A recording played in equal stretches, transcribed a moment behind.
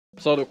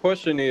So the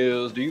question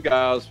is, do you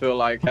guys feel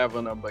like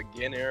having a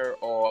beginner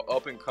or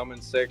up and coming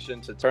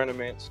section to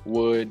tournaments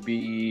would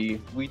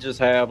be, we just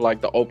have like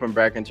the open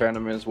bracket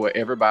tournaments where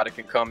everybody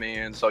can come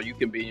in, so you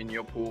can be in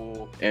your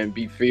pool and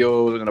be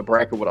filled in a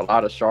bracket with a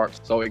lot of sharks.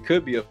 So it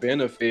could be a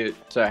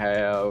benefit to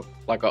have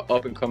like a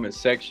up and coming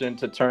section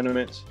to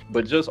tournaments.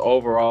 But just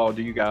overall,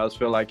 do you guys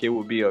feel like it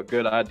would be a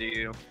good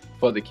idea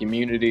for the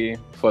community,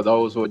 for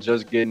those who are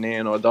just getting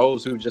in, or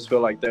those who just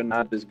feel like they're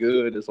not as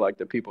good as like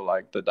the people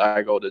like the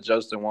Daigo, the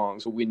Justin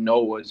Wongs, who we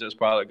know is just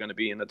probably going to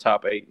be in the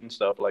top 8 and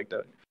stuff like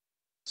that.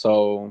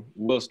 So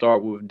we'll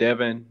start with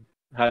Devin.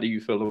 How do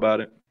you feel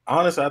about it?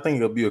 Honestly, I think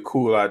it'll be a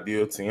cool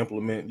idea to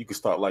implement. You could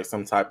start like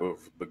some type of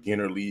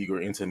beginner league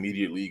or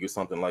intermediate league or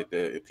something like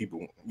that if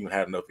people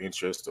had enough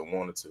interest and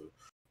wanted to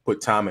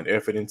put time and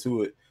effort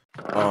into it.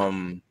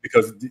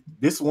 Because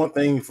this one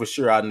thing for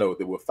sure I know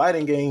that with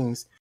fighting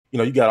games,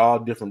 you got all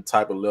different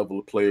type of level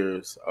of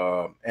players,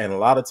 and a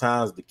lot of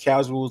times the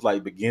casuals,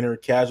 like beginner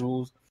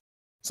casuals,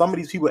 some of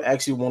these people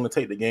actually want to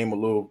take the game a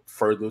little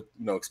further,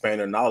 expand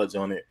their knowledge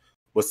on it.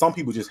 But some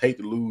people just hate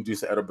to lose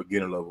just at a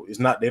beginner level. It's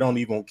not, they don't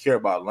even care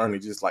about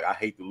learning, just like I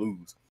hate to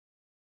lose.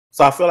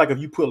 So I feel like if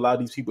you put a lot of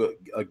these people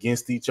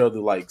against each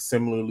other, like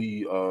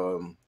similarly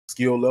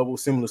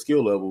similar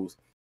skill levels,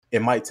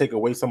 it might take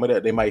away some of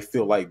that. They might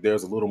feel like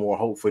there's a little more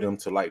hope for them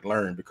to like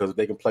learn, because if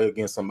they can play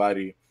against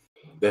somebody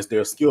that's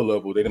their skill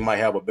level, they might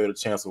have a better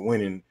chance of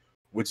winning,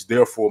 which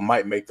therefore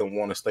might make them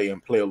want to stay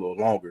and play a little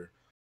longer.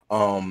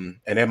 And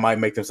that might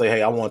make them say,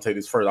 hey, I want to take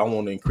this further. I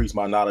want to increase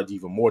my knowledge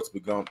even more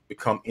to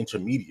become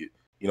intermediate,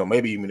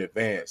 maybe even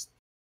advanced.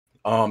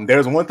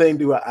 There's one thing,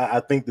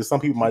 I think that some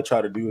people might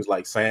try to do is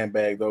like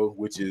sandbag though,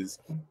 which is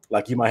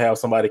like you might have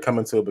somebody come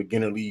into a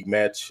beginner league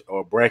match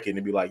or bracket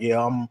and be like,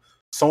 yeah, I'm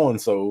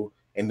so-and-so.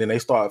 And then they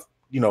start,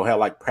 have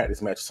like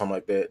practice match or something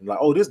like that. And like,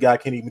 oh, this guy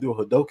can't even do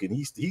a Hadoken.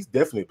 He's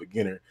definitely a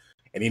beginner.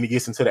 And then he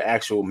gets into the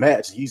actual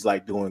match. He's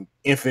like doing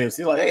infinites.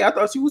 He's like, hey, I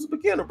thought you was a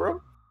beginner,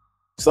 bro.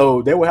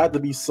 So there would have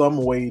to be some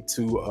way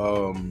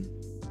to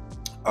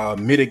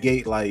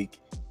mitigate, like,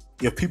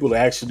 if people are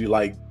actually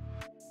like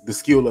the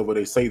skill level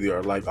they say they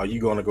are. Like, are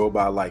you going to go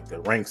by like the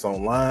ranks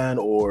online,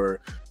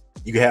 or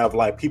you have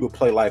like people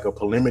play like a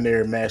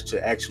preliminary match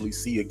to actually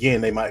see?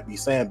 Again, they might be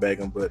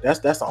sandbagging, but that's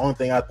the only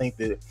thing I think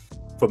that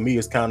for me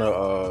is kind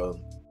of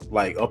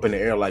like up in the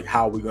air, like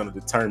how we're going to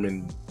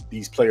determine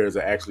these players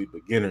are actually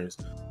beginners.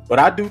 But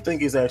I do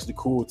think it's actually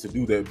cool to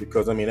do that,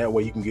 because I mean that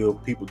way you can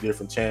give people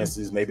different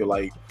chances, maybe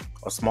like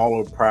a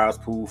smaller prize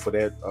pool for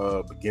that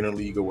beginner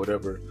league or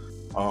whatever.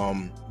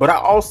 But I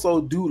also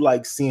do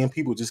like seeing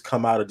people just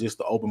come out of just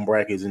the open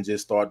brackets and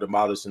just start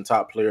demolishing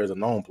top players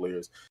and known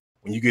players.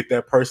 When you get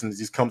that person that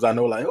just comes out,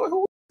 know like, oh,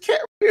 who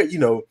can't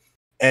here,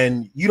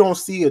 and you don't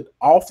see it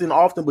often,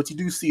 but you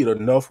do see it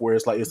enough where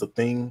it's like it's a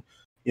thing,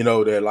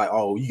 that like,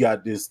 oh, you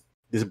got this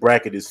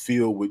bracket is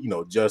filled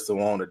with, Justin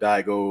Wong, the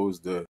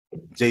Daigos, the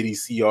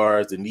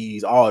JDCRs, the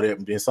knees, all that.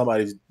 And then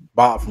somebody's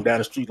Bob from down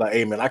the street like,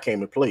 hey man, I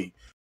came to play,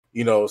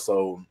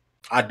 so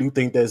I do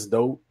think that's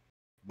dope.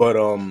 But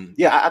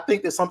yeah, I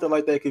think that something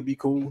like that could be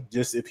cool.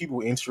 Just if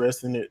people are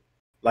interested in it.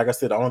 Like I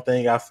said, the only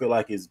thing I feel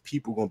like is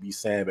people gonna be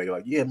sandbagging.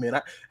 Like, yeah, man,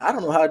 I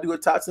don't know how to do a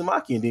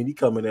Tatsumaki, and then he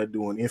coming there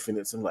doing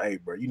infinites. And like, hey,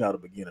 bro, you're not a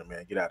beginner,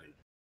 man. Get out of here.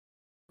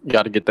 You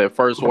got to get that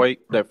first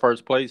weight, that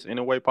first place, any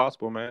way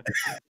possible, man.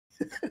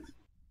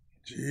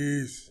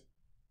 Jeez.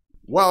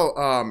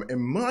 Well,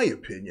 in my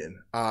opinion,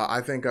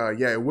 I think,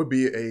 yeah, it would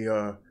be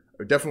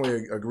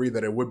definitely agree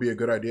that it would be a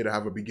good idea to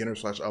have a beginner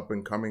 / up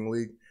and coming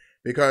league,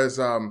 because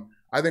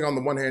I think on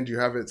the one hand you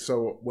have it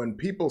so when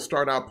people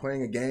start out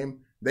playing a game,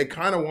 they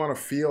kind of want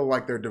to feel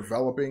like they're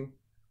developing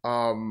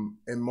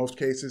in most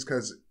cases,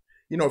 because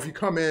if you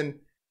come in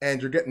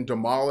and you're getting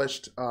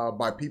demolished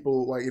by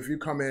people, like if you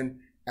come in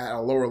at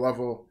a lower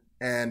level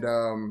and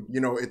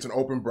it's an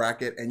open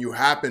bracket and you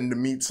happen to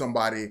meet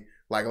somebody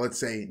like, let's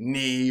say,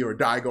 Knee or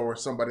Daigo or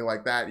somebody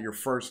like that, your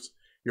first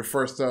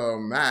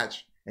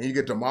match, and you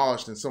get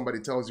demolished, and somebody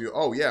tells you,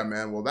 oh yeah,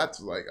 man, well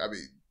that's like, I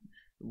mean,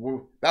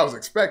 well, that was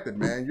expected,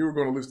 man. You were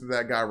going to lose to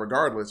that guy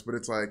regardless. But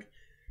it's like,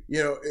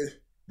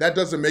 that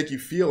doesn't make you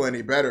feel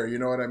any better. You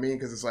know what I mean?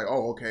 Because it's like,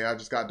 oh, okay, I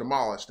just got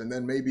demolished. And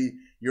then maybe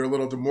you're a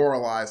little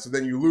demoralized. So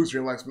then you lose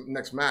your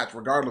next match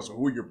regardless of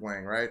who you're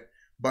playing, right?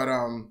 But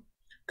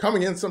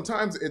coming in,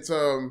 sometimes it's,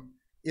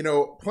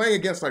 playing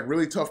against like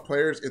really tough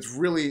players, it's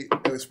really,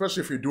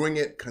 especially if you're doing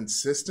it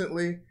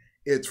consistently,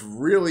 it's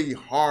really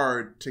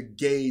hard to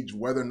gauge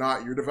whether or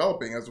not you're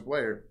developing as a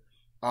player.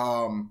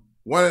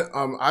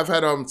 I've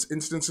had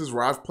instances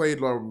where I've played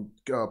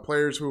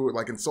players who,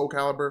 like in Soul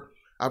Calibur,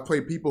 I've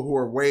played people who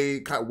are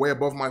way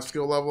above my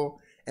skill level,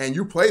 and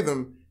you play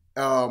them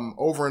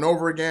over and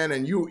over again,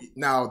 and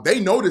now they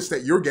notice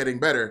that you're getting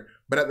better,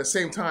 but at the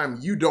same time,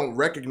 you don't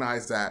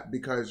recognize that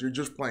because you're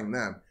just playing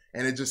them.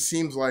 And it just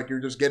seems like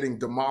you're just getting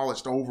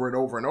demolished over and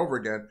over and over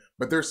again,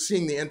 but they're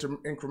seeing the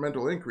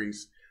incremental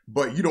increase,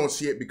 but you don't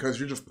see it because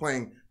you're just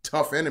playing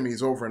tough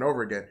enemies over and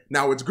over again.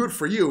 Now, it's good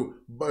for you,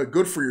 but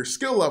good for your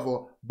skill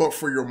level, but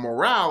for your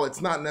morale,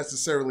 it's not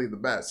necessarily the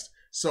best.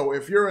 So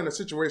if you're in a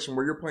situation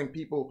where you're playing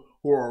people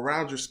who are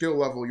around your skill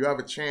level, you have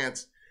a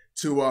chance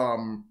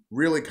to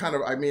really kind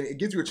of, I mean, it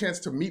gives you a chance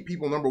to meet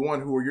people, number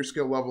one, who are your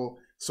skill level.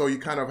 So you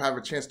kind of have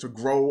a chance to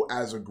grow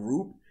as a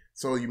group.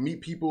 So you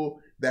meet people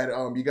that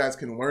you guys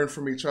can learn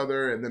from each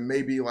other, and then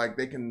maybe like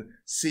they can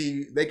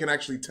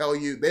actually tell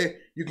you,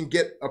 you can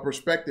get a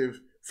perspective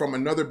from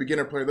another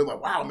beginner player. They're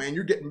like, wow, man,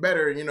 you're getting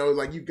better. You know,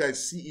 like you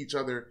guys see each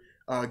other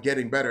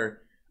getting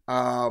better.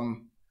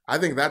 I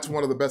think that's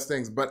one of the best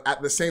things. But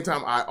at the same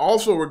time, I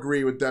also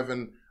agree with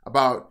Devin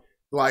about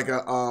like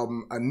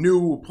a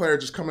new player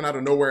just coming out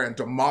of nowhere and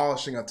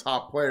demolishing a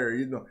top player.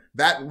 You know,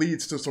 that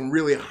leads to some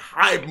really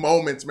hype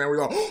moments, man. We're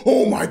like,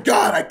 oh my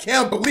God, I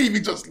can't believe he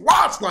just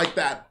lost like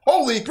that.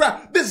 Holy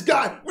crap, this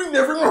guy, we've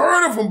never even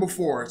heard of him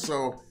before.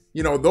 So,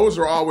 you know, those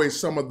are always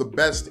some of the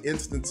best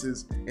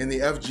instances in the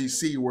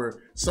FGC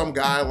where some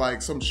guy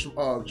like some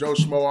Joe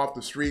Schmo off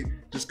the street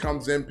just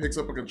comes in, picks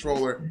up a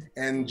controller,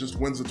 and just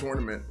wins the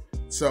tournament.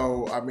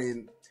 So, I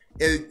mean,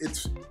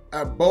 it's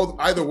both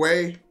either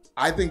way.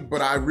 I think,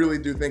 but I really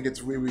do think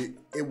it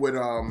would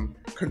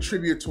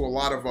contribute to a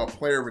lot of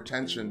player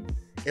retention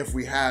if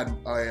we had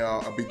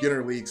a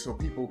beginner league, so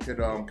people could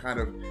kind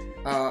of,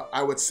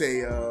 I would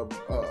say,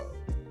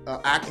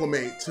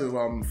 acclimate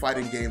to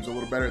fighting games a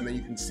little better, and then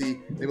you can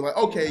see they'd be like,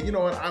 okay, you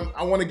know what,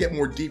 I want to get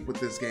more deep with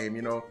this game.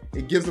 You know,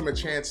 it gives them a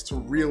chance to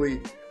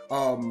really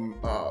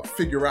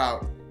figure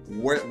out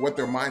what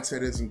their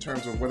mindset is in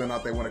terms of whether or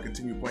not they want to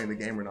continue playing the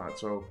game or not.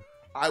 So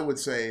I would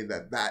say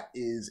that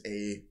is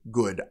a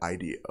good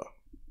idea.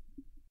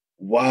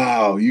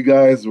 Wow, you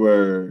guys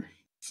were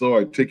so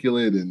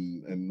articulate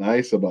and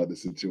nice about the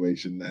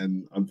situation.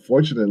 And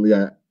unfortunately,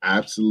 I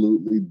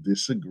absolutely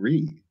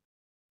disagree.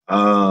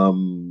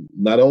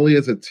 Not only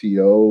as a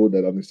TO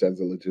that understands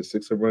the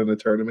logistics of running a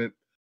tournament,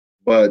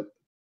 but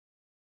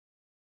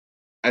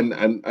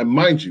and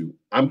mind you,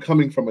 I'm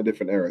coming from a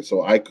different era,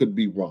 so I could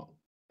be wrong.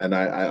 And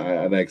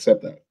I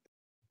accept that.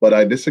 But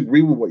I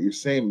disagree with what you're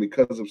saying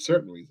because of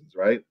certain reasons,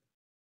 right?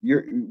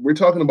 We're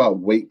talking about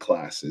weight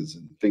classes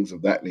and things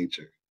of that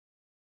nature.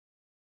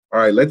 All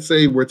right, let's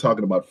say we're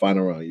talking about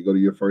final round. You go to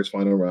your first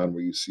final round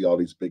where you see all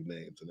these big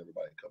names and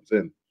everybody comes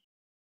in.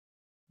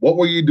 What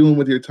were you doing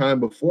with your time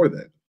before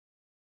then?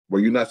 Were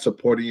you not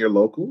supporting your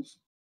locals?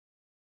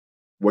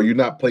 Were you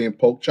not playing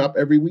poke chop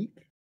every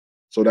week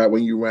so that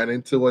when you ran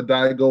into a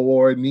Daigo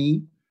or a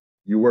knee,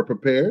 you were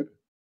prepared?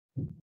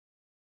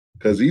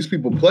 Because these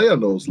people play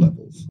on those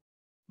levels.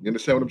 You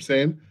understand what I'm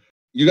saying?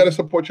 You got to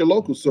support your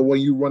locals. So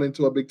when you run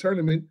into a big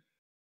tournament,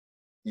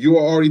 you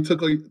already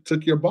took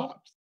your bops.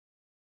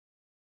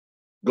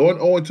 Going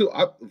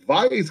 0-2,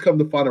 Vi's come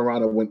to final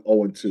round and went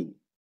 0-2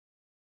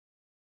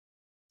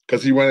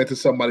 because he ran into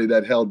somebody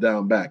that held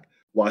down back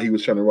while he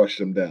was trying to rush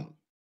them down.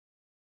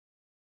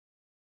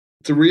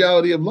 It's a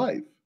reality of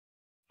life.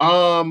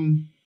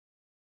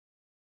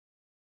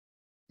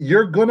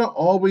 You're gonna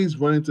always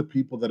run into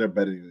people that are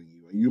better than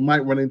you. You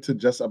might run into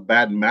just a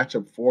bad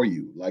matchup for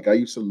you. Like I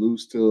used to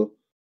lose to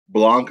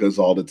Blanca's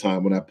all the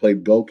time when I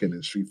played Gouken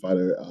in Street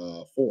Fighter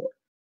 4.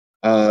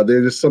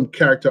 There's just some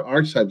character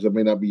archetypes that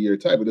may not be your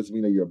type. It doesn't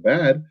mean that you're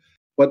bad.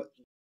 But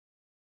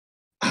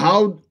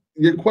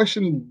your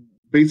question,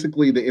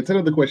 basically, the intent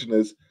of the question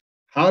is,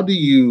 how do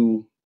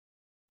you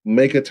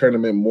make a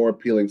tournament more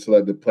appealing so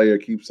that the player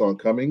keeps on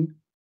coming?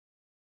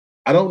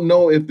 I don't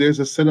know if there's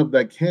a setup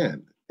that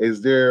can.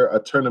 Is there a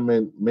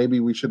tournament?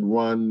 Maybe we should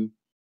run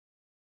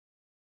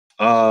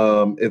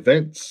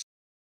events.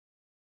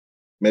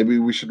 Maybe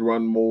we should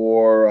run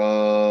more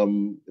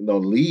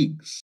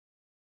leagues.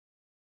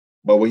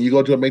 But when you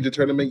go to a major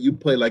tournament, you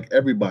play like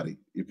everybody.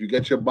 If you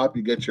get your bop,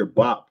 you get your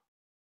bop.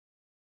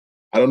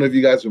 I don't know if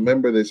you guys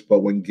remember this,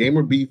 but when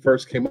Gamer B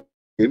first came up,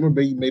 Gamer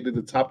B made it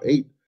the top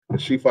 8 in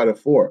Street Fighter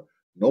 4.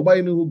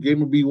 Nobody knew who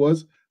Gamer B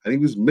was, and he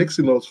was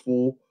mixing those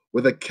fools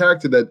with a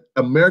character that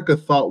America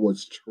thought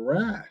was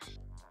trash.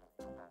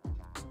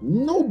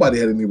 Nobody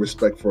had any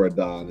respect for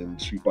Adon in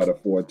Street Fighter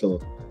 4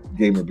 until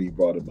Gamer B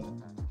brought him up.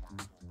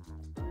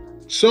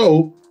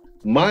 So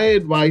my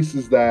advice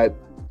is that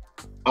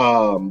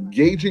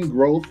gauging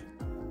growth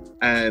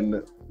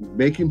and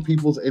making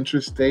people's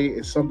interest stay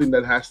is something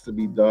that has to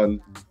be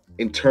done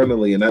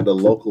internally and at the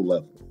local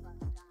level.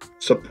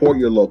 Support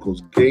your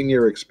locals, gain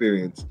your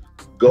experience,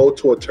 go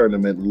to a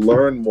tournament,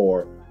 learn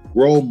more,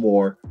 grow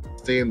more,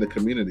 stay in the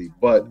community.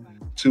 But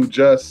to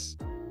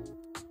just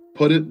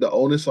put the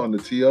onus on the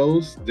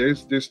TOs,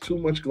 there's too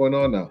much going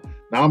on now.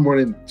 Now I'm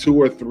running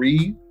 2 or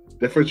 3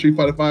 different Street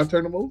Fighter 5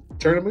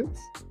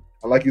 tournaments.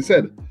 And like you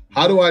said,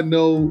 how do I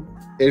know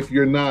if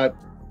you're not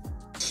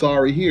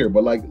sorry here?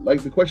 But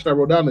like the question I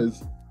wrote down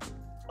is,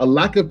 a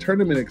lack of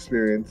tournament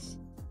experience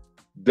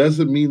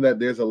doesn't mean that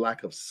there's a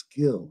lack of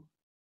skill.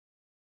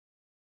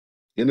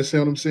 You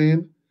understand what I'm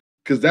saying?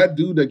 Because that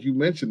dude that you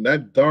mentioned,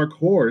 that dark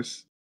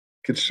horse,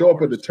 could show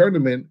up at the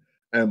tournament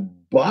and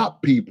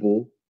bop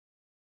people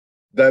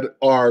that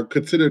are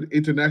considered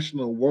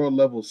international world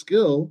level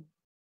skill,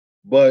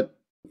 but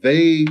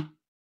they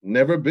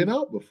never been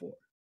out before.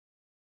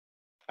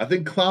 I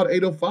think Cloud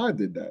 805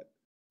 did that.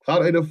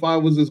 Cloud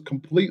 805 was just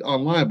complete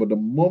online, but the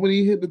moment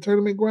he hit the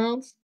tournament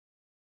grounds,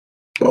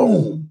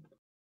 boom,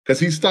 because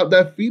he stopped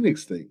that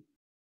Phoenix thing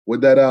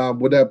with that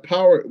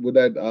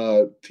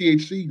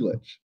THC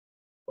glitch.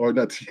 Or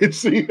not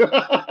THC. The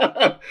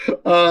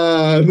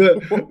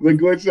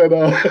glitch that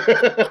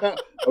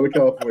I'm in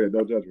California,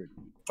 don't judge me.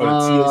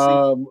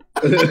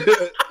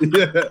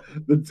 Yeah,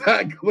 the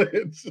tag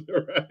glitch,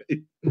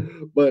 right?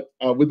 But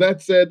with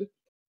that said,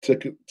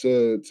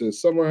 to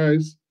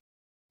summarize,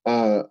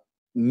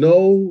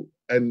 no,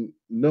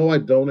 I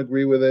don't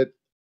agree with it.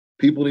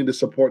 People need to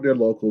support their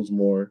locals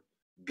more,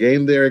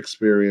 gain their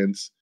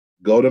experience,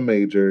 go to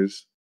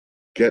majors,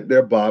 get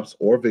their bops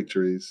or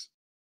victories,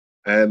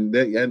 and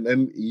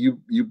then you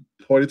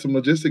pointed some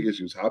logistic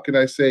issues. How can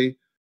I say,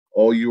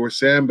 oh, you were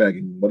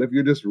sandbagging? What if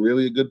you're just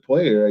really a good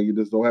player and you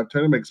just don't have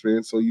tournament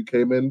experience, so you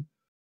came in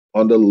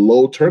on the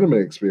low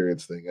tournament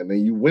experience thing, and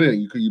then you win it,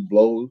 you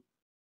blow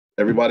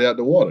everybody out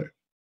the water?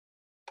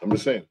 I'm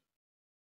just saying.